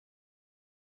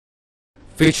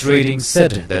Fitch Ratings said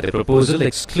that the proposal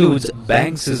excludes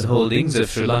banks' holdings of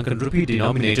Sri Lankan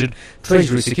rupee-denominated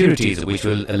treasury securities, which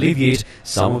will alleviate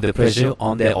some of the pressure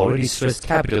on their already stressed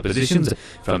capital positions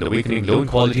from the weakening loan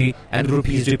quality and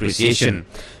rupee's depreciation.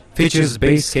 Fitch's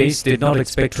base case did not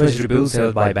expect treasury bills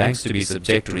held by banks to be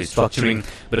subject to restructuring,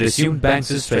 but assumed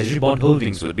banks' treasury bond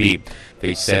holdings would be.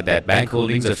 Fitch said that bank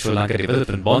holdings of Sri Lanka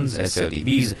Development Bonds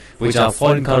 (SLDBs), which are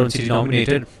foreign currency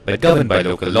denominated but governed by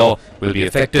local law, will be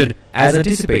affected as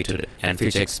anticipated, and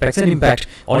Fitch expects an impact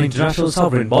on international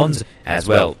sovereign bonds as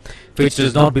well. Fitch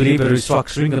does not believe a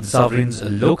restructuring of the sovereign's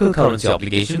local currency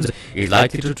obligations is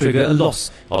likely to trigger a loss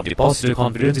of depositor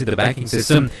confidence in the banking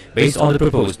system based on the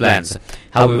proposed plans.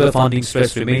 However, funding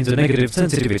stress remains a negative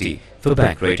sensitivity for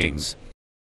bank ratings.